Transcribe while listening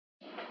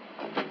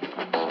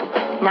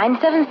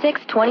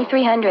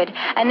976-2300,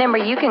 a number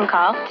you can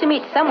call to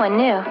meet someone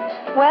new.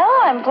 Well,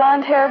 I'm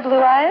blonde hair, blue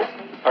eyes.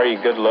 Are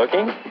you good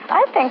looking?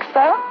 I think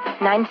so.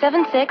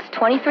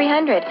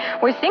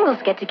 976-2300, where singles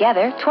get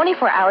together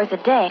 24 hours a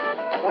day.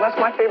 Well, that's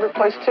my favorite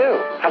place,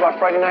 too. How about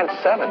Friday night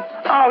at 7?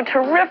 Oh,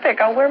 terrific.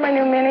 I'll wear my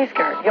new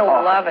miniskirt. You'll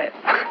love it.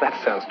 That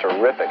sounds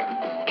terrific.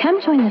 Come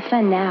join the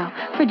fun now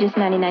for just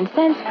 99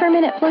 cents per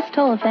minute plus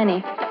toll if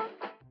any.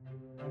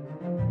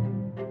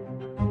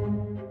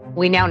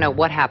 We now know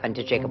what happened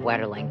to Jacob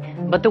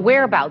Wetterling, but the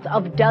whereabouts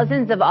of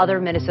dozens of other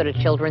Minnesota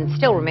children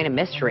still remain a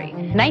mystery.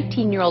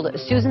 19-year-old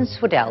Susan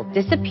Swedell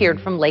disappeared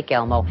from Lake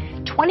Elmo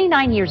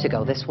 29 years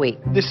ago this week.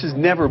 This has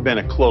never been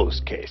a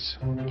closed case.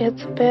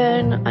 It's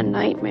been a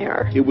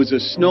nightmare. It was a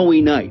snowy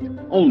night,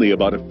 only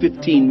about a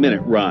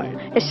 15-minute ride.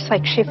 It's just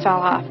like she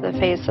fell off the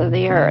face of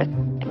the earth.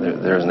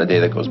 There isn't a day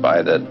that goes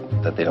by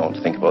that they don't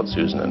think about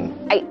Susan. And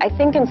I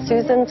think in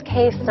Susan's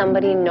case,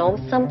 somebody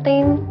knows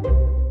something.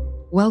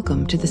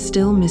 Welcome to the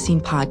Still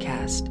Missing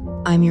podcast.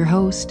 I'm your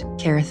host,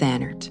 Kara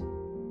Thannert.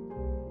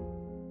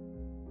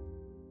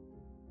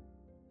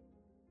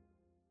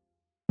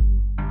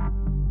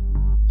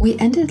 We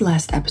ended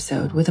last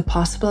episode with a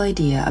possible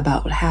idea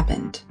about what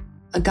happened.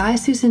 A guy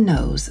Susan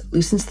knows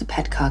loosens the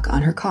petcock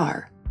on her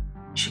car.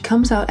 She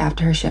comes out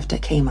after her shift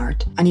at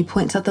Kmart, and he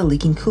points out the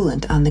leaking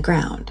coolant on the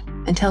ground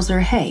and tells her,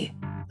 hey,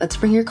 let's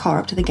bring your car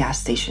up to the gas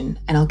station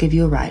and I'll give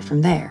you a ride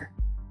from there.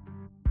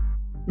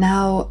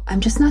 Now,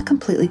 I'm just not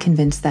completely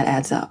convinced that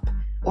adds up,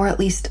 or at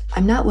least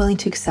I'm not willing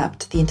to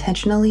accept the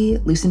intentionally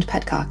loosened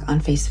petcock on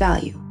face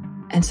value,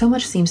 and so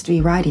much seems to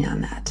be riding on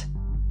that.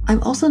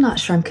 I'm also not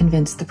sure I'm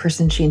convinced the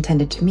person she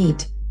intended to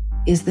meet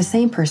is the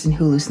same person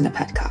who loosened the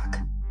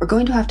petcock. We're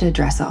going to have to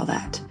address all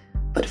that,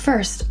 but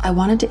first, I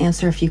wanted to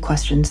answer a few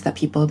questions that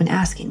people have been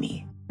asking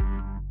me.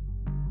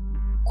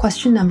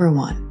 Question number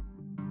 1.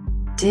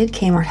 Did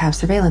Kmart have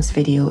surveillance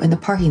video in the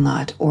parking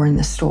lot or in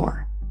the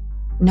store?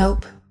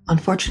 Nope.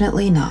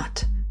 Unfortunately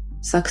not.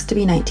 Sucks to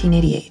be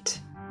 1988.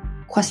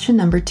 Question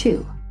number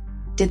 2.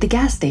 Did the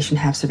gas station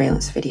have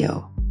surveillance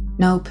video?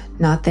 Nope,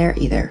 not there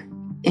either.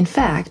 In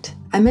fact,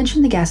 I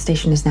mentioned the gas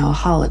station is now a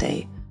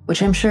holiday,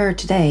 which I'm sure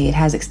today it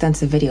has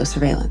extensive video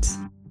surveillance.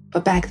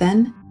 But back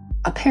then,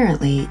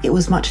 apparently it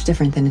was much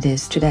different than it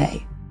is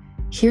today.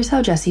 Here's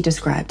how Jesse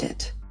described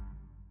it.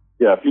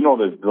 Yeah, if you know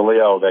the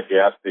layout of that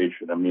gas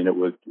station, I mean, it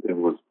was a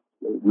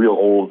real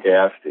old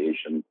gas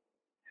station.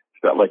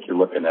 It's not like you're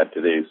looking at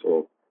today,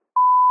 so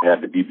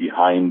had to be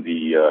behind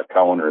the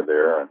counter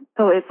there.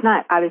 So it's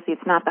not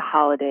the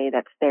holiday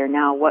that's there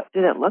now. What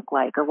did it look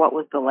like, or what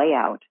was the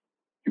layout?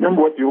 You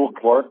remember what the old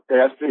Clark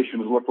gas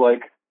stations looked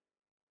like?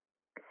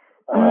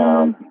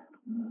 I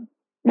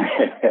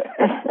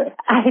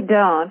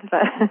don't.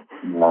 But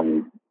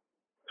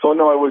So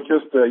no, it was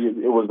just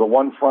it was the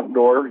one front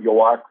door you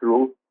walk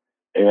through,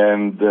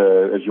 and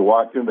as you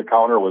walked in, the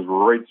counter was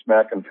right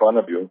smack in front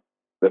of you.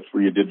 That's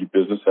where you did your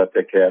business at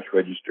that cash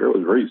register. It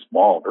was very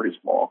small, very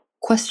small.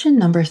 Question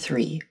number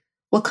 3.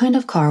 What kind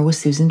of car was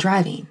Susan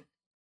driving?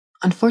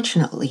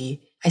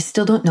 Unfortunately, I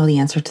still don't know the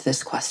answer to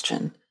this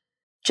question.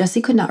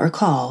 Jesse could not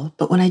recall,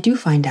 but when I do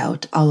find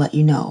out, I'll let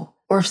you know.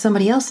 Or if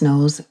somebody else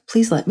knows,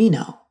 please let me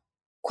know.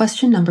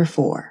 Question number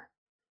 4.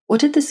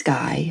 What did this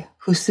guy,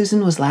 who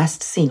Susan was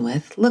last seen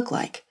with, look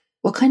like?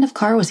 What kind of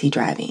car was he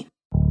driving?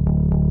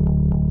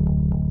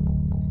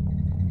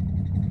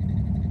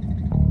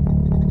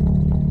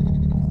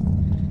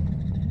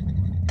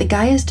 The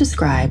guy is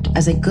described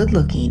as a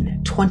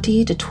good-looking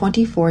 20 to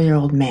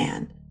 24-year-old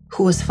man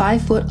who was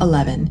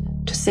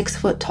 5'11" to 6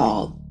 foot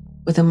tall,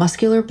 with a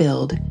muscular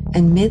build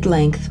and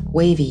mid-length,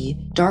 wavy,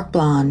 dark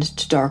blonde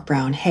to dark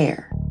brown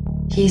hair.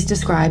 He's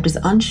described as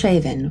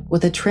unshaven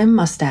with a trim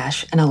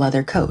mustache and a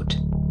leather coat.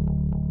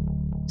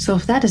 So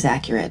if that is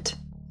accurate,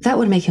 that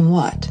would make him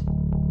what?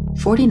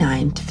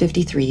 49 to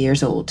 53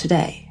 years old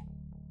today.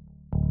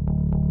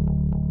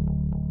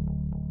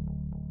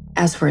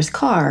 As for his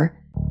car,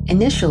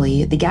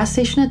 initially, the gas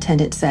station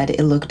attendant said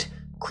it looked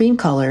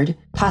cream-colored,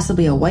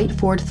 possibly a white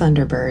Ford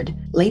Thunderbird,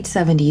 late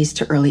 70s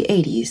to early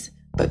 80s,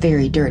 but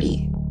very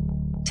dirty.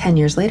 10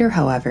 years later,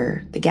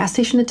 however, the gas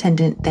station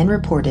attendant then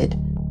reported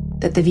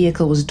that the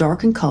vehicle was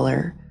dark in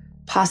color,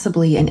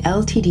 possibly an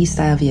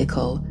LTD-style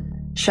vehicle,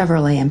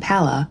 Chevrolet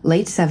Impala,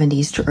 late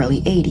 70s to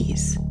early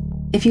 80s.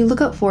 If you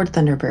look up Ford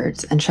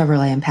Thunderbirds and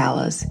Chevrolet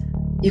Impalas,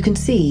 you can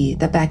see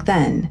that back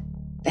then,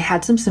 they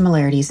had some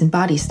similarities in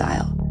body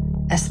style,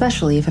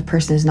 especially if a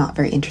person is not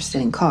very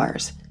interested in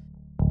cars.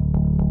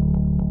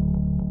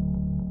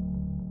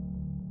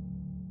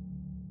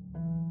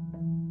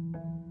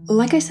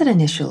 Like I said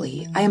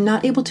initially, I am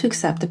not able to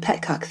accept the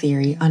petcock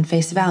theory on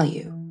face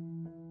value.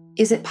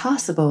 Is it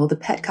possible the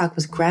petcock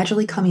was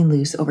gradually coming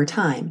loose over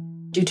time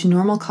due to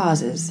normal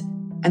causes,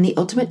 and the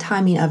ultimate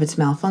timing of its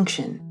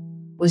malfunction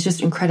was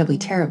just incredibly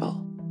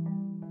terrible?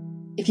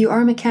 If you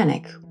are a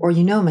mechanic, or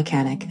you know a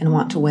mechanic and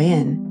want to weigh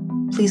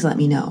in, please let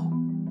me know.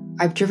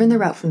 I've driven the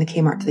route from the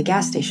Kmart to the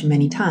gas station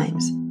many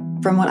times.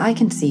 From what I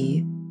can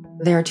see,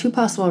 there are 2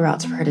 possible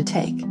routes for her to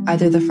take,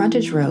 either the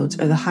frontage roads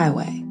or the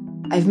highway.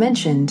 I've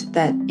mentioned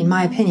that, in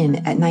my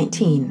opinion, at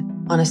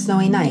 19, On a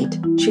snowy night,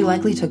 she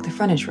likely took the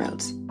frontage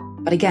roads,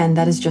 but again,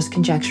 that is just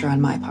conjecture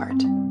on my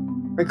part.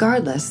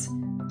 Regardless,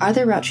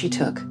 either route she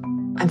took,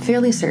 I'm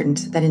fairly certain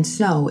that in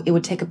snow it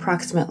would take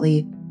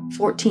approximately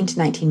 14 to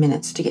 19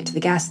 minutes to get to the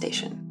gas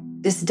station.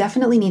 This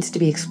definitely needs to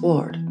be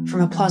explored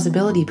from a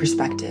plausibility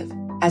perspective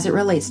as it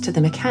relates to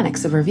the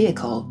mechanics of her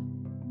vehicle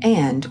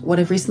and what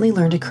I've recently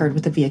learned occurred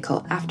with the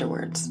vehicle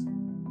afterwards.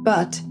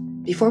 But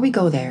before we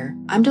go there,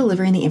 I'm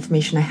delivering the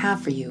information I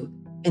have for you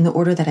in the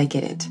order that I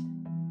get it.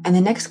 And the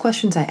next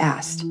questions I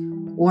asked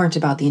weren't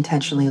about the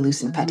intentionally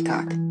loosened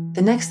petcock.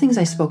 The next things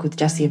I spoke with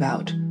Jesse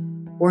about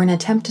were an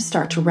attempt to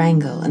start to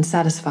wrangle and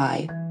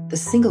satisfy the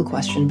single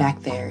question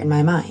back there in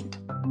my mind,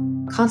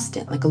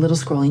 constant like a little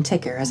scrolling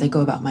ticker as I go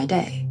about my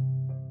day.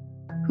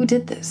 Who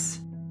did this?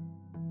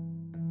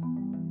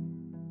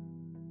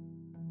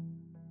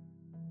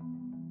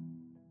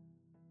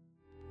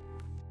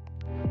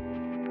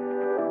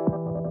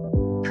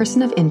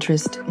 Person of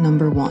interest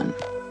number 1,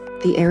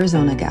 the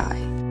Arizona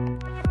guy.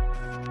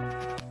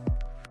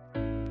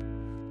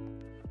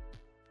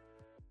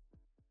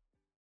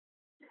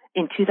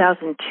 In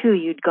 2002,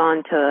 you'd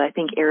gone to, I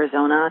think,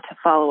 Arizona to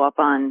follow up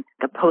on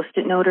a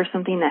Post-it note or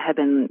something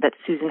that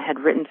Susan had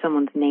written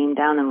someone's name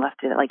down and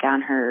left it like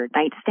on her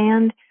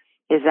nightstand.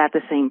 Is that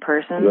the same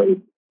person?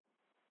 Right.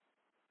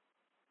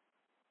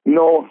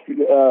 No,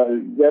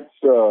 that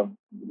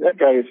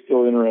guy is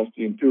still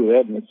interesting too.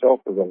 That in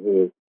itself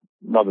is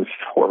another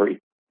story.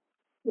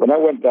 When I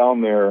went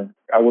down there,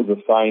 I was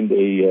assigned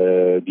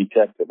a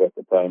detective at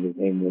the time. His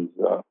name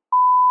was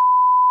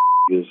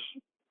his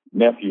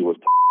nephew was.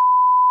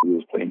 He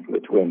was playing for the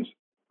Twins.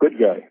 Good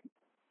guy.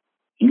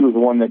 He was the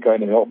one that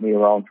kind of helped me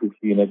around through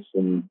Phoenix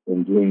and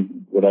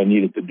doing what I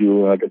needed to do.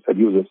 And like I said,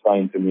 he was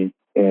assigned to me.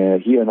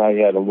 And he and I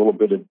had a little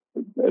bit of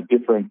a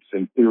difference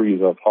in theories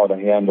of how to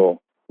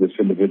handle this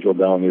individual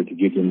down there to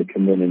get him to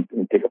come in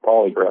and take a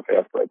polygraph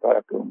after I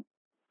talked to him.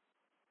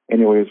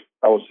 Anyways,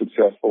 I was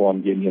successful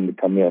on getting him to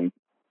come in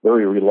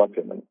very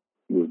reluctantly.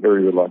 He was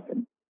very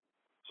reluctant.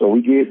 So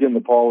we gave him the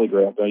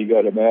polygraph. Now you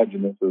got to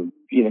imagine this is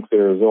Phoenix,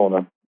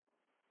 Arizona.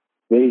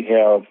 They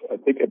have, I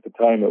think at the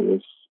time it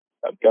was,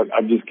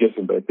 I'm just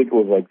guessing, but I think it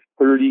was like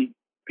 30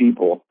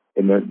 people,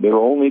 and their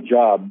only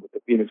job with the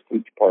Phoenix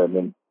Police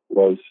Department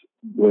was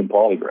doing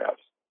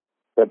polygraphs.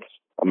 That's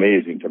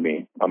amazing to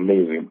me,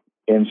 amazing.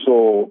 And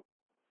so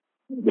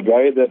the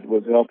guy that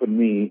was helping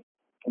me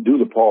do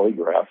the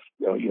polygraph,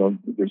 you know,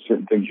 there's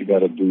certain things you got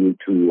to do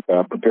to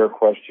prepare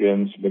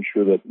questions, make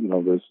sure that, you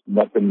know, there's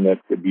nothing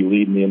that could be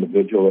leading the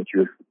individual that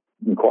you're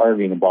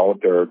inquiring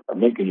about or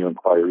making your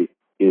inquiry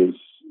is.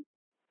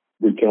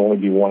 There can only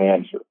be one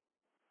answer,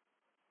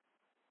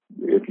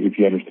 if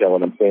you understand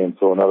what I'm saying.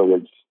 So in other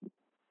words,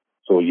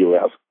 so you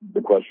ask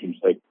the questions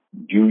like,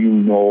 do you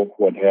know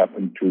what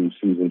happened to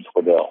Susan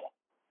Swedell?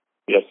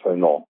 Yes or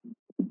no?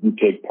 Did you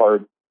take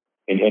part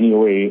in any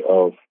way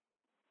of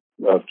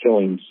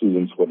killing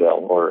Susan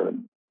Swedell or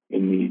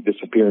in the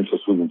disappearance of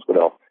Susan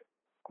Swedell?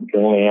 You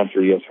can only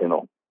answer yes or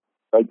no.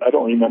 I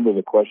don't remember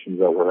the questions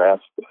that were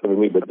asked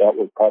specifically, but that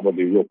was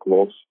probably real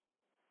close.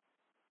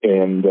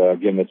 And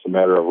again, it's a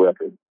matter of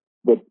record.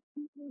 But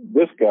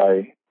this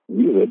guy,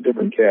 he was a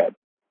different cat.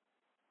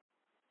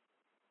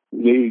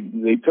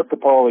 They took the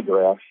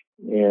polygraph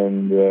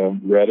and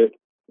read it,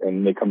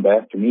 and they come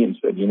back to me and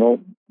said, you know,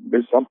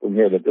 there's something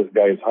here that this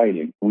guy is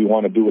hiding. We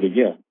want to do it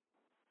again.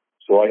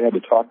 So I had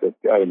to talk to this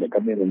guy and they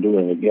come in and do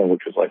it again,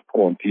 which was like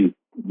pulling teeth.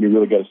 You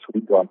really got to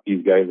sweet talk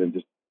these guys and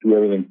just do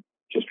everything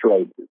just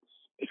right. It's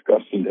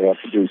disgusting to have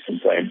to do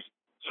sometimes.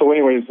 So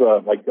anyways,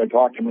 I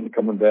talked to him into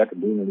coming back and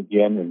doing it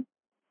again, and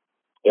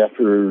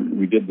after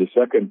we did the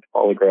second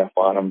polygraph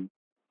on him,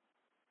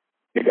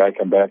 the guy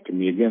come back to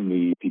me again,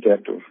 the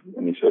detective,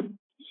 and he said,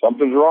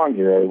 something's wrong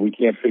here. We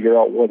can't figure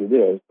out what it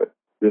is, but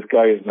this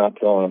guy is not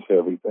telling us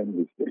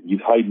everything.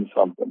 He's hiding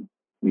something.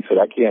 He said,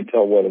 I can't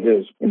tell what it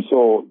is. And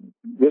so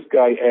this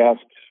guy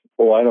asked,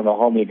 well, I don't know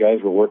how many guys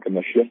were working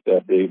the shift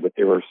that day, but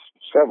there were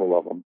several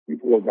of them,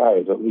 4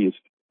 guys at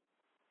least.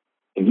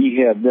 And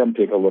he had them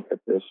take a look at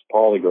this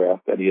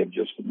polygraph that he had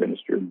just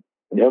administered.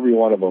 And every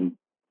one of them,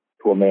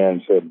 to a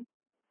man, said,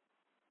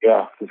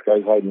 yeah, this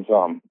guy's hiding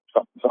something.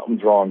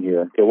 Something's wrong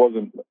here. It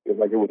wasn't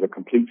like it was a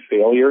complete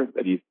failure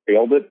that he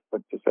failed it,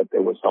 but just that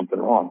there was something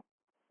wrong.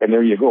 And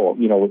there you go.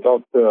 You know,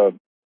 without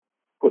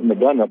putting the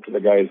gun up to the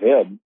guy's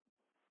head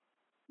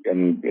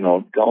and, you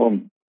know, tell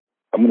him,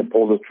 I'm going to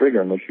pull this trigger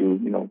unless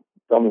you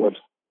tell me what's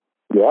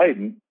you're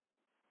hiding,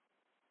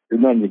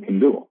 there's nothing you can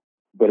do.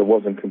 But it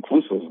wasn't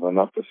conclusive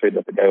enough to say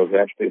that the guy was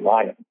actually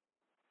lying.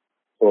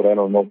 So I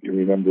don't know if you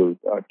remember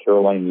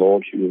Caroline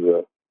Lowe. She was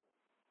a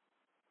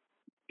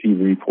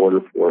TV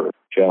reporter for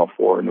Channel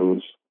 4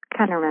 News.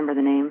 Kind of remember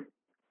the name.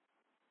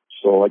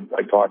 So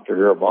I talked to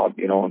her about,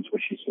 and so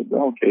she said,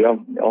 okay,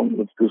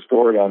 let's do a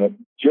story on it,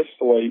 just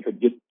so I could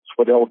get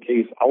Swedell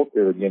case out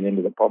there again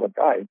into the public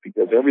eye,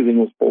 because everything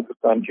was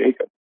focused on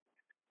Jacob.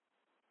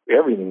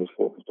 Everything was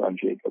focused on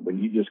Jacob,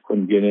 and you just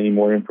couldn't get any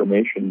more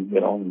information,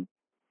 And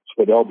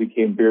Swedell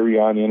became very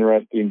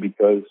uninteresting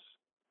because,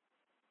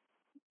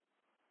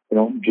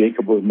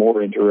 Jacob was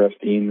more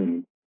interesting,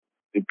 and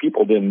the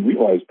people didn't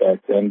realize back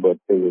then, but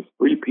there was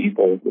 3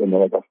 people in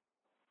like a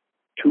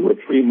 2 or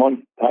 3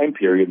 month time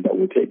period that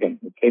were taken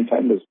at the same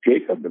time as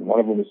Jacob, and one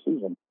of them was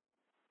Susan.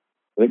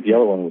 I think the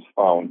other one was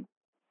found.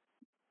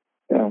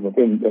 Yeah,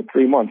 within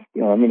 3 months.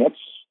 That's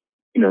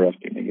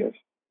interesting, I guess.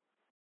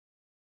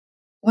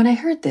 When I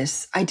heard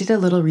this, I did a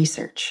little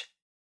research.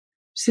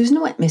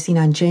 Susan went missing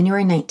on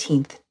January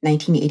 19th,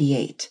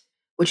 1988,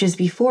 which is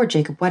before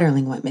Jacob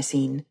Wetterling went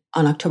missing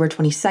on October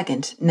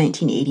 22nd,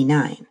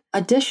 1989.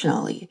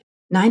 Additionally,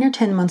 9 or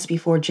 10 months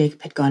before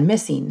Jacob had gone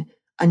missing,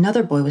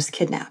 another boy was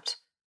kidnapped,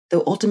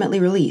 though ultimately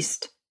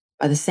released,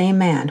 by the same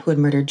man who had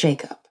murdered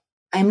Jacob.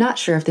 I am not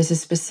sure if this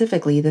is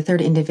specifically the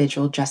third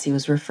individual Jesse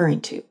was referring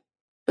to,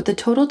 but the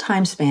total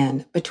time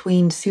span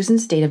between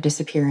Susan's date of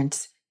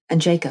disappearance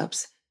and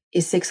Jacob's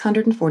is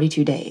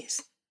 642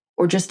 days,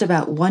 or just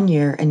about 1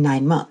 year and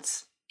 9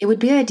 months. It would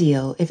be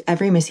ideal if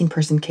every missing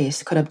person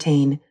case could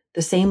obtain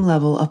the same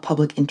level of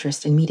public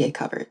interest and media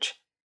coverage.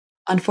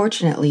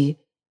 Unfortunately,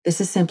 this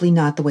is simply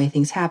not the way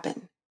things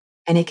happen,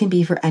 and it can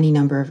be for any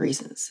number of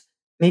reasons.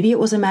 Maybe it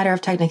was a matter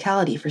of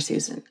technicality for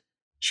Susan.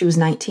 She was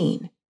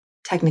 19,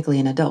 technically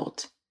an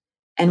adult.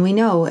 And we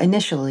know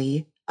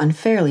initially,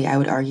 unfairly I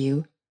would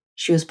argue,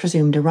 she was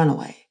presumed a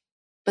runaway.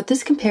 But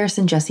this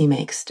comparison Jesse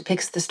makes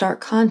depicts the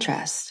stark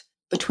contrast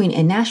between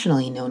a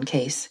nationally known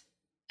case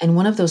and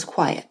one of those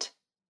quiet,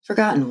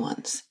 forgotten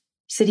ones,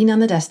 sitting on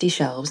the dusty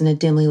shelves in a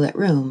dimly lit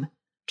room,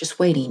 just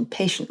waiting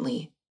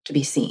patiently to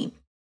be seen.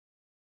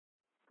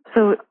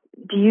 So,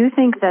 do you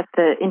think that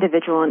the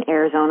individual in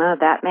Arizona,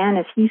 that man,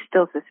 is he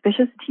still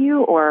suspicious to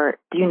you, or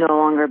do you no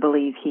longer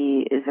believe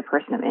he is a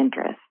person of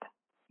interest?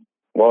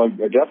 Well,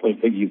 I definitely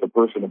think he's a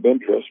person of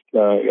interest.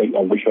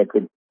 I wish I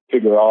could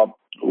figure out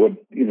what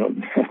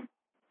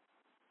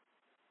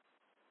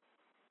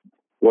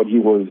what he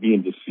was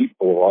being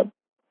deceitful about.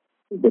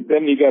 But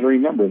then you got to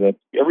remember that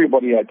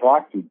everybody I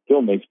talked to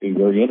still makes me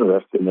very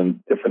interested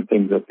in different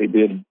things that they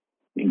did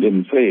and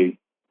didn't say.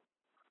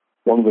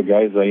 One of the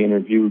guys I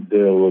interviewed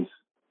was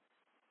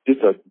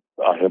just a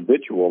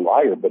habitual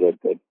liar, but a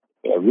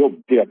real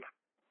dick.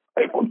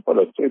 I wouldn't want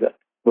to say that.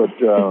 But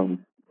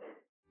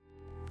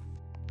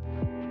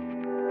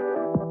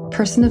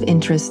Person of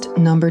interest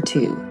number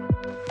 2,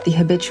 the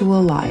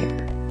habitual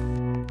liar.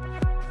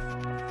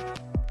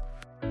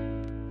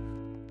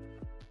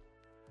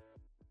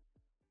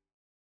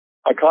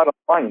 I caught him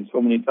lying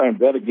so many times.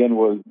 That again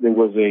there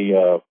was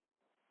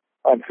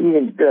on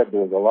Susan's bed,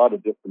 there was a lot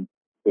of different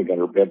things on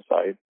her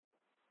bedside.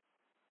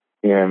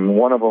 And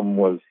one of them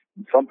was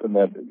something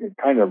that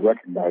I kind of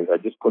recognized. I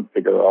just couldn't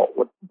figure out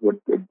what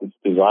this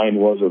design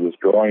was or this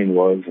drawing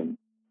was.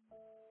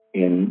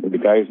 And the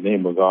guy's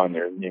name was on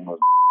there. His name was,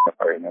 if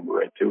I remember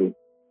right, too.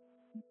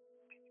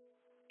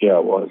 Yeah,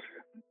 it was.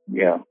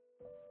 Yeah.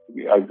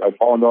 I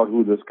found out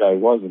who this guy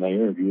was, and I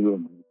interviewed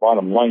him.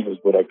 Bottom line is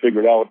what I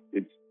figured out.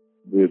 It's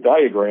the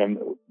diagram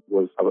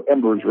was of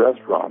Ember's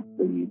Restaurant,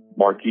 the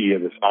marquee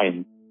of the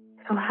sign.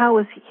 So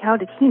how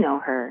did he know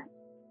her?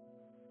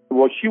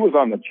 Well, she was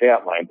on the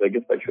chat lines. I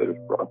guess I should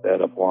have brought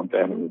that up a long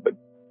time ago. But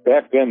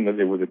back then,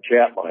 there was a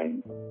chat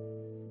line.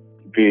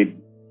 You paid a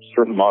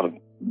certain amount of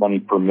money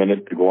per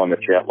minute to go on the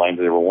chat lines.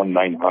 There were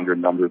 1-900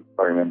 numbers, if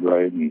I remember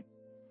right. And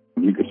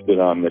you could sit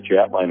on the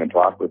chat line and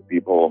talk with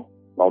people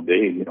all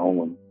day,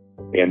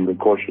 And of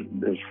course,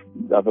 there's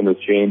nothing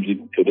that's changed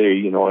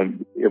today, and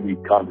every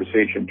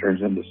conversation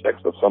turns into sex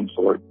of some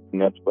sort.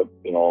 And that's what,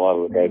 a lot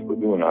of the guys were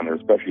doing on there,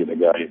 especially the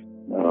guys.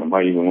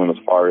 I even went as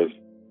far as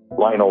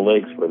Lionel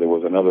Lakes, where there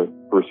was another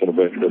person of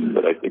interest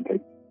that I think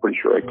I'm pretty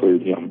sure I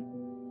cleared him.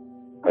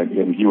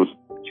 And he was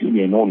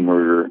a known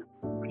murderer.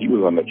 He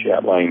was on the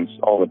chat lines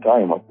all the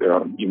time up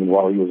there, even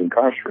while he was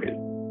incarcerated.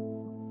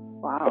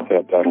 Wow. At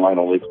that time,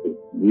 Lionel Lakes was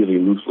really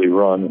loosely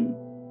run,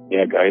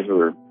 and guys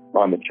were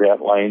on the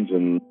chat lines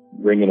and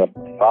bringing up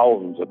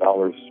thousands of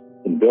dollars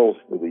in bills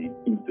for the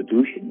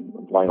institution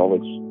of Lionel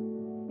Lakes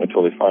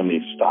until they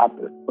finally stopped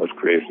it. It was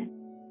crazy.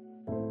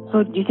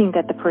 So do you think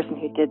that the person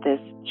who did this,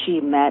 she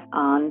met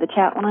on the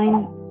chat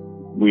line?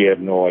 We have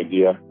no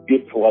idea.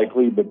 It's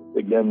likely, but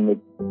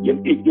again,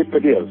 if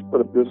it is,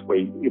 put it this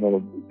way,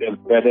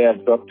 that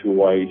adds up to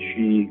why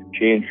she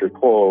changed her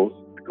clothes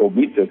to go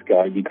meet this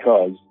guy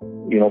because,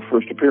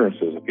 first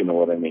appearances, if you know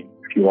what I mean.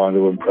 She wanted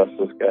to impress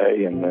this guy,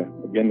 and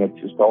again, that's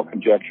just all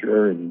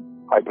conjecture and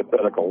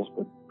hypotheticals.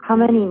 But how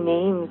many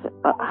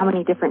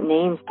different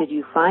names did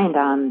you find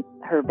on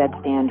her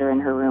bedstand or in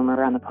her room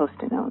or on the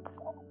Post-it notes?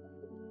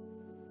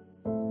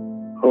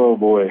 Oh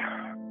boy,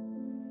 I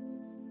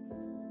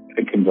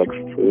think it's like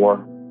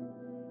 4.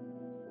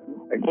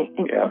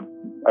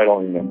 I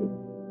don't remember.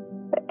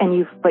 And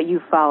you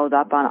followed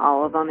up on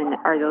all of them, and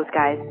are those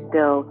guys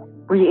still?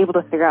 Were you able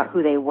to figure out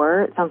who they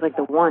were? It sounds like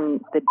the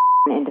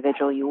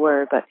individual you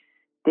were, but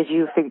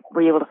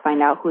were you able to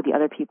find out who the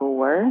other people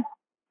were?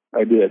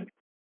 I did.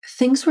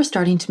 Things were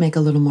starting to make a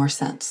little more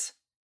sense.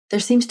 There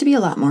seems to be a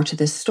lot more to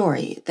this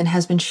story than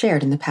has been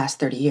shared in the past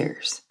 30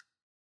 years.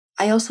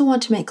 I also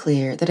want to make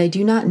clear that I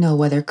do not know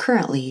whether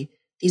currently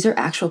these are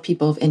actual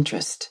people of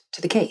interest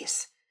to the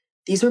case.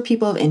 These were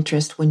people of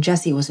interest when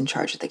Jesse was in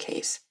charge of the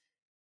case.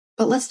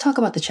 But let's talk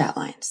about the chat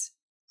lines.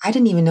 I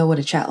didn't even know what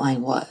a chat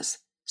line was.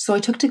 So I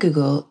took to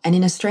Google, and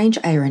in a strange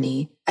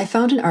irony, I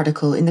found an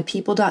article in the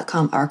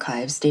People.com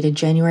archives dated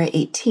January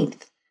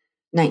 18th,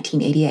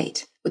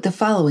 1988, with the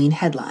following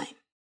headline.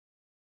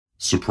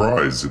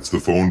 Surprise, it's the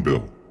phone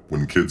bill.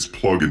 When kids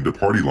plug into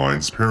party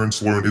lines,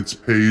 parents learn it's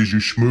pay as you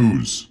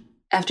schmooze.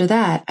 After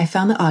that, I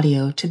found the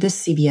audio to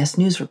this CBS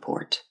News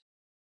report.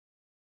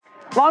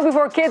 Long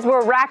before kids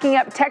were racking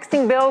up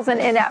texting bills and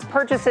in-app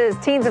purchases,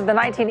 teens of the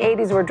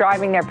 1980s were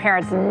driving their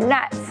parents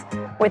nuts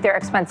with their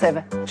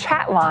expensive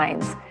chat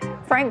lines.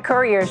 Frank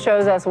Courier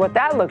shows us what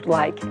that looked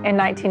like in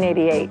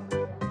 1988.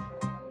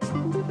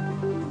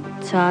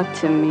 Talk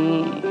to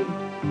me.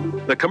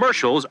 The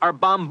commercials are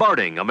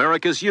bombarding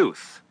America's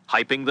youth,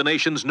 hyping the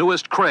nation's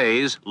newest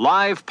craze,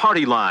 live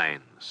party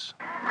lines.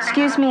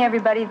 Excuse me,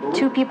 everybody.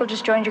 2 people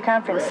just joined your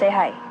conference. Say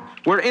hi.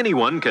 Where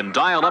anyone can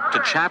dial up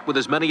to chat with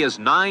as many as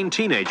 9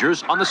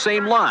 teenagers on the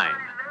same line.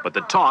 But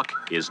the talk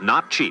is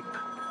not cheap.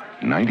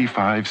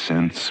 95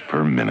 cents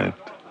per minute.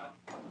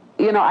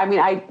 You know,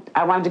 I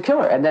wanted to kill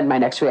her. And then my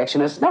next reaction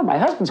is, no, my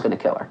husband's going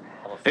to kill her.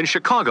 In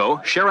Chicago,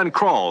 Sharon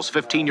Krall's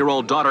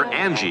 15-year-old daughter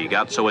Angie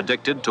got so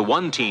addicted to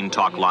one teen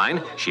talk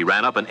line, she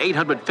ran up an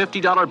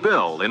 $850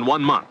 bill in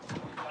 1 month.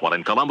 While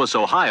in Columbus,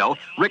 Ohio,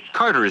 Rick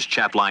Carter's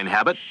chat line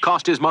habit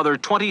cost his mother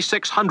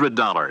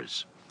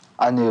 $2,600.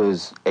 I knew it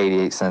was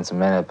 88 cents a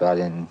minute, but I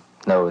didn't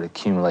know it would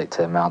accumulate to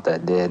the amount that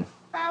it did.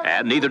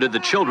 And neither did the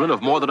children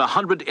of more than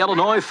 100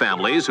 Illinois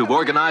families who've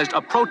organized a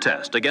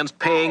protest against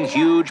paying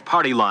huge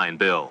party line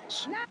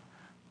bills.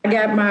 I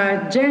got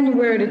my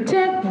January the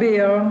 10th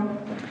bill.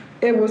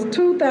 It was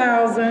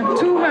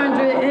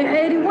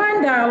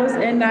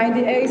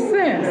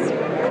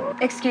 $2,281.98.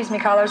 Excuse me,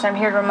 callers. I'm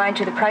here to remind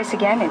you the price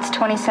again. It's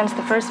 20 cents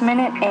the first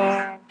minute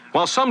and...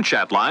 While some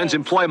chat lines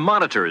employ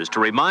monitors to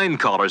remind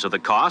callers of the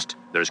cost,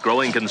 there's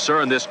growing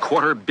concern this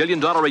 $250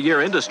 million a year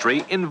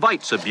industry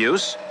invites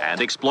abuse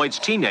and exploits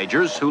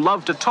teenagers who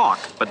love to talk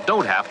but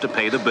don't have to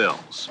pay the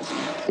bills.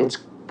 It's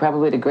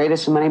probably the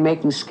greatest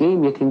money-making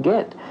scheme you can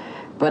get.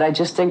 But I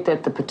just think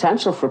that the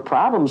potential for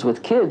problems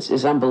with kids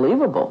is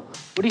unbelievable.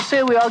 What do you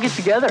say we all get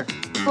together?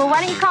 Well,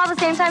 why don't you call the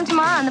same time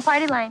tomorrow on the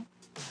party line?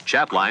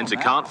 Chat lines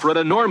account for an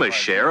enormous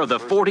share of the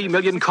 40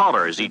 million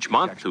callers each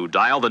month who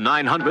dial the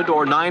 900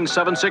 or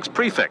 976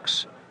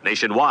 prefix.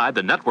 Nationwide,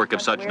 the network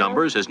of such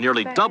numbers has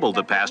nearly doubled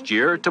the past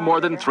year to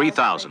more than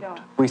 3,000.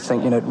 We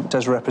think, it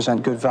does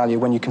represent good value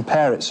when you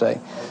compare it,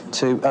 say,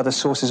 to other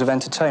sources of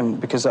entertainment,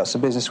 because that's the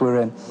business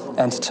we're in,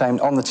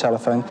 entertainment on the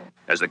telephone.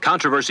 As the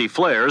controversy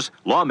flares,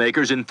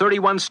 lawmakers in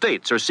 31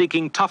 states are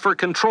seeking tougher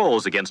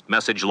controls against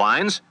message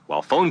lines,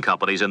 while phone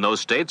companies in those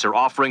states are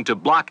offering to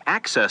block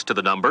access to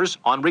the numbers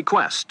on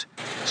request.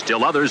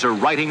 Still others are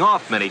writing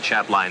off many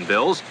chat line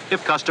bills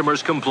if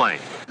customers complain.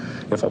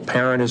 If a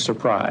parent is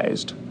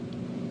surprised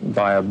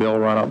by a bill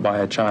run up by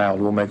a child,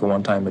 we'll make a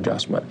one-time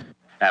adjustment.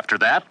 After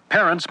that,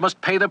 parents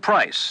must pay the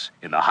price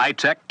in the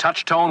high-tech,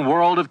 touch-tone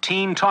world of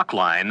teen talk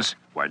lines,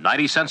 where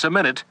 90 cents a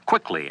minute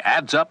quickly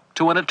adds up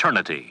to an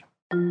eternity.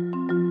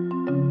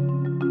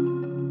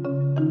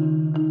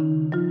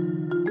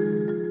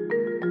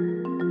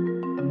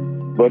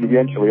 But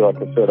eventually, like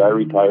I said, I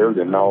retired,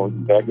 and now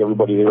back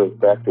everybody there is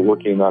back to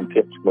working on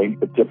tips, waiting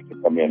for tips to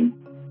come in.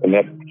 And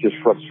that just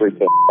frustrates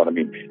the out of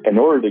me. In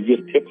order to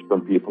get tips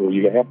from people,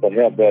 you have to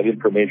have that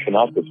information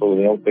out there so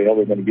they don't say,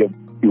 they're going to give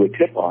you a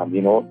tip on,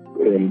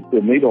 and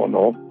they don't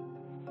know.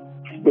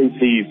 They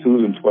see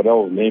Susan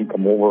Swedell's name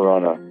come over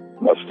on a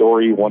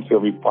story once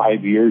every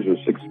 5 years or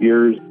 6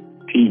 years,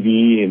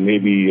 TV and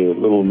maybe a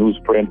little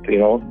newsprint,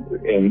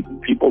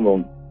 and people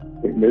don't,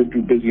 they're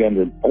too busy on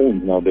their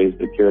phones nowadays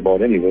to care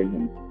about anything.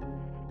 And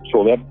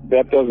so that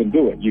doesn't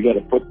do it. You got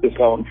to put this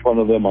out in front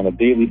of them on a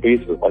daily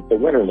basis, like the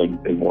Winterling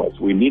thing was.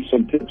 We need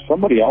some tips.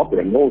 Somebody out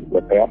there knows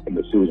what happened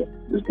to Susan.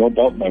 There's no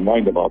doubt in my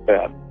mind about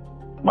that.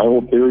 My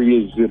whole theory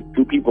is if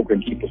 2 people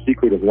can keep a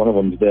secret if one of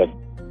them's dead.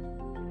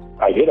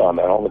 I hit on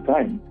that all the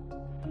time.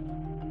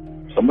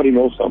 Somebody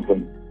knows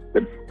something.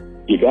 But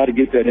you got to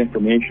get that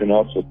information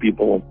out so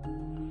people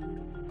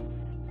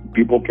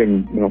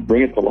can,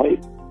 bring it to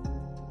light.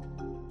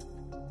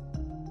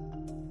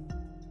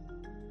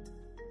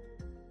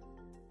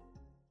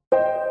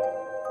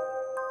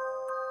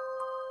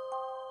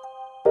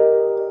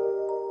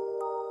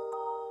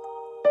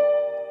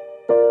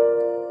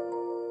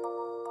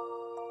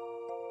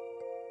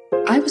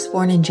 I was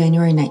born in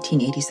January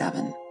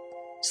 1987,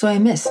 so I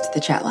missed the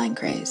chat line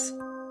craze.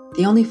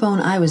 The only phone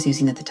I was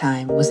using at the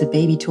time was a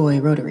baby toy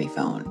rotary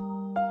phone.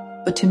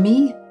 But to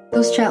me,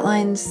 those chat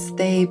lines,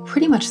 they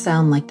pretty much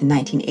sound like the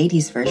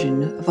 1980s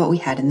version of what we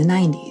had in the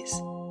 90s.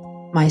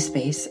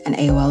 MySpace and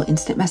AOL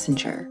Instant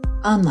Messenger,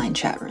 online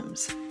chat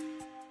rooms.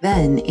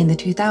 Then, in the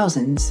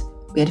 2000s,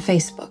 we had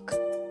Facebook.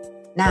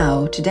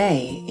 Now,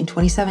 today, in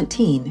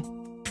 2017,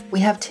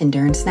 we have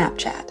Tinder and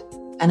Snapchat,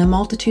 and a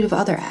multitude of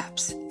other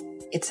apps.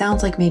 It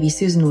sounds like maybe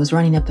Susan was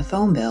running up the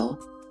phone bill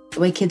the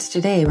way kids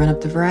today run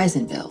up the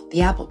Verizon bill,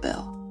 the Apple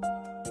bill.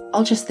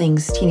 All just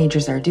things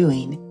teenagers are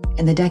doing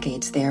in the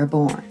decades they are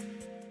born.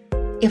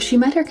 If she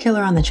met her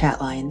killer on the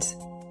chat lines,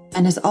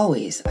 And as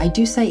always, I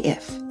do say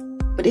if.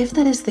 But if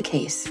that is the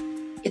case,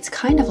 it's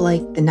kind of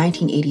like the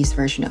 1980s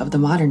version of the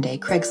modern-day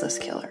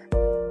Craigslist killer,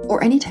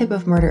 or any type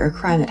of murder or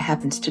crime that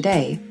happens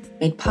today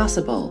made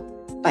possible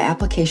by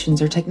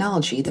applications or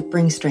technology that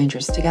brings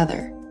strangers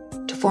together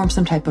to form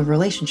some type of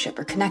relationship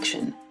or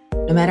connection,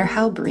 no matter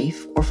how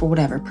brief or for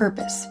whatever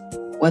purpose,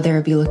 whether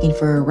it be looking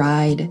for a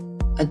ride,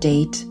 a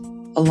date,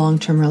 a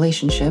long-term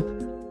relationship,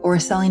 or a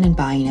selling and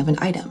buying of an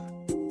item.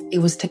 It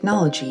was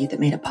technology that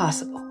made it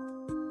possible.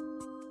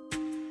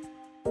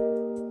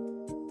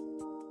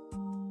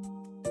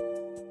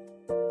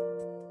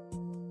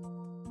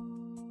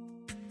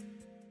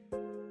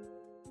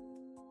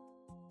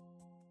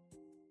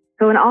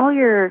 So in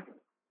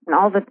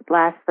all the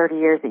last 30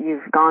 years that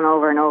you've gone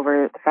over and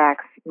over the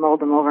facts, mulled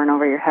them over and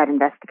over your head,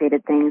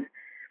 investigated things,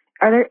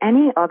 are there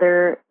any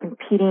other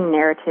competing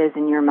narratives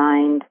in your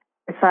mind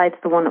besides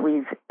the one that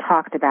we've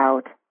talked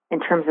about in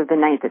terms of the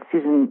night that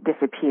Susan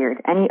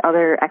disappeared? Any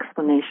other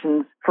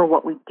explanations for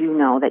what we do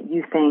know that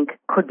you think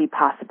could be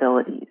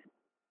possibilities?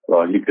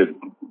 Well, you could,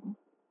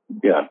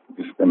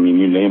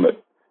 you name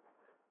it.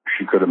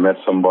 She could have met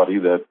somebody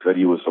that said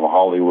he was some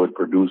Hollywood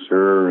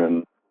producer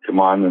and come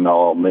on and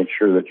I'll make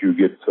sure that you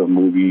get some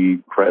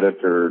movie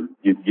credit or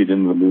you get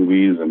into the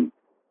movies, and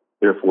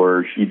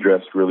therefore she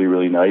dressed really,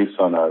 really nice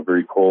on a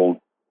very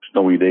cold,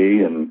 snowy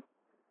day and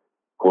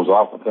goes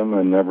off with him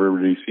and never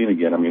really seen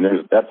again. I mean,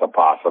 that's a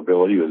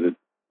possibility. Do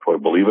I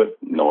believe it?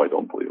 No, I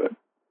don't believe it.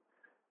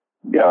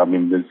 Yeah, I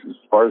mean, as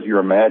far as your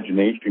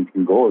imagination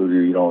can go,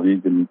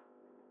 you can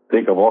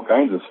think of all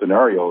kinds of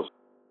scenarios.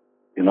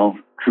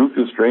 Truth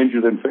is stranger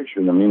than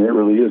fiction. I mean, it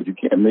really is. You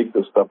can't make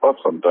this stuff up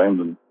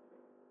sometimes, and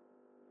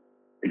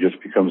it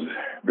just becomes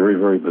very,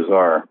 very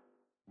bizarre.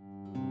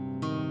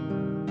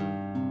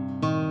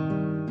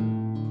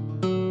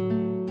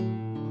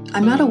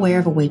 I'm not aware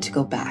of a way to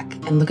go back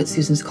and look at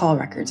Susan's call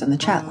records on the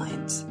chat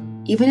lines,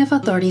 even if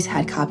authorities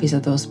had copies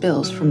of those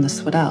bills from the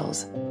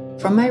Swadells.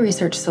 From my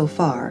research so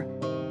far,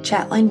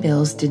 chat line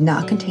bills did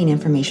not contain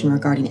information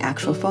regarding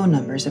actual phone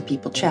numbers of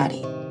people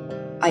chatting.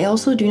 I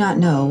also do not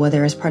know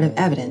whether, as part of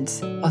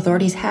evidence,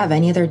 authorities have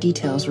any other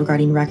details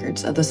regarding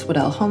records of the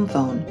Swedell home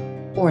phone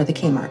or the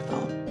Kmart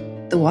phone.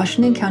 The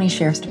Washington County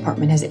Sheriff's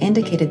Department has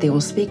indicated they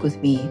will speak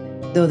with me,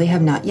 though they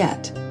have not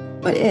yet.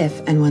 But if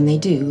and when they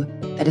do,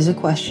 that is a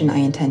question I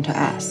intend to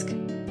ask.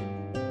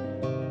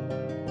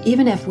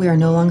 Even if we are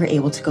no longer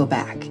able to go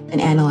back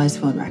and analyze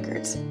phone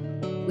records,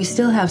 we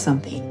still have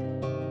something.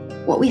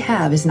 What we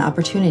have is an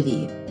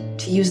opportunity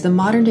to use the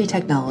modern-day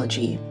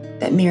technology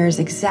that mirrors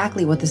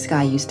exactly what this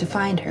guy used to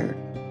find her,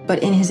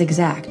 but in his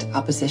exact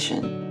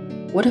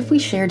opposition. What if we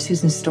shared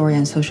Susan's story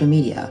on social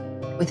media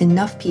with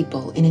enough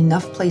people in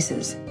enough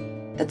places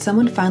that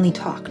someone finally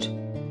talked,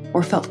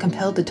 or felt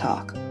compelled to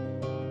talk,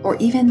 or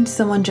even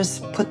someone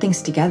just put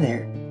things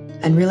together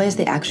and realized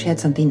they actually had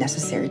something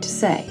necessary to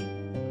say?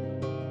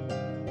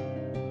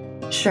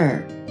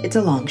 Sure, it's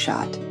a long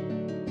shot,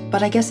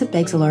 but I guess it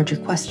begs a larger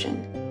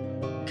question.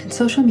 Can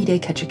social media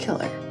catch a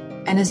killer?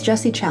 And as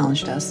Jesse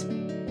challenged us,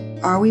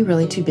 are we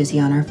really too busy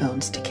on our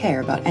phones to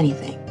care about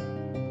anything?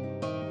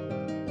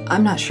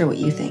 I'm not sure what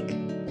you think.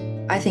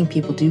 I think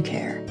people do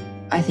care.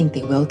 I think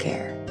they will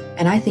care.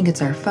 And I think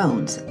it's our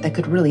phones that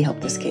could really help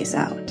this case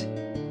out.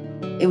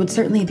 It would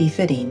certainly be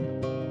fitting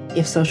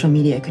if social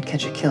media could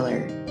catch a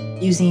killer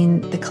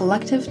using the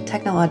collective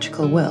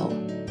technological will,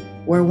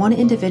 where one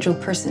individual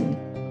person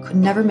could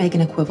never make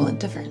an equivalent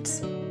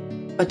difference,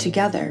 but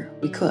together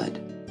we could.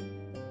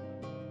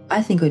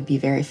 I think it would be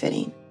very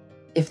fitting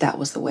if that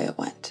was the way it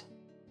went.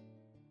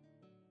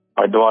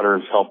 My daughter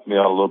has helped me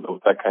out a little bit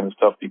with that kind of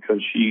stuff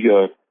because she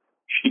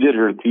did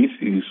her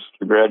thesis,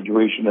 the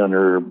graduation on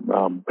her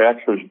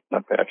master's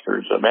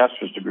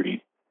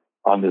degree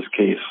on this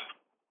case.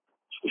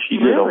 So she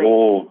did a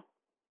whole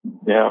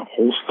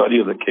study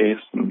of the case.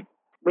 And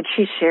would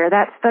she share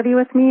that study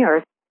with me,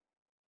 or?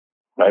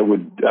 I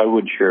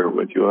would share it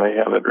with you. I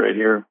have it right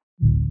here.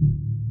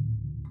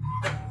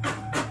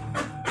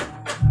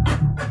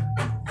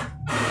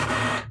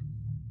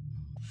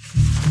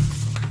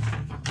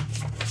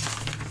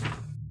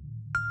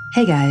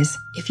 Hey guys,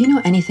 if you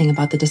know anything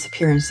about the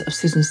disappearance of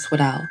Susan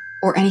Swedell,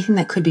 or anything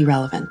that could be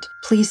relevant,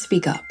 please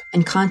speak up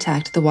and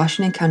contact the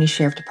Washington County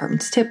Sheriff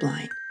Department's tip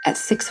line at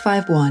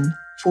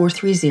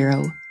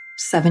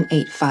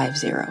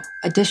 651-430-7850.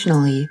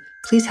 Additionally,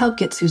 please help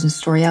get Susan's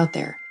story out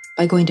there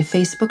by going to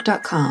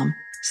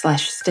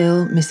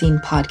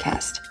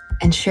facebook.com/stillmissingpodcast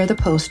and share the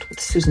post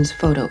with Susan's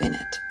photo in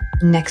it.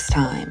 Next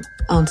time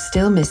on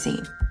Still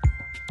Missing.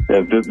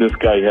 Yeah, this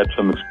guy had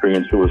some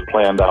experience. It was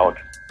planned out.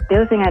 The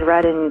other thing I'd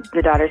read in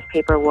your daughter's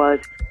paper was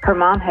her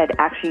mom had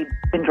actually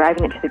been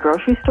driving it to the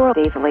grocery store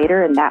days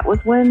later, and that was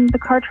when the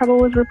car trouble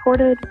was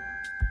reported.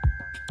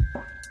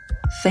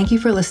 Thank you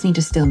for listening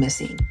to Still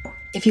Missing.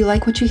 If you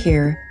like what you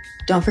hear,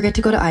 don't forget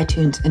to go to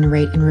iTunes and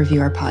rate and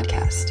review our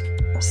podcast.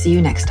 See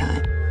you next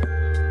time.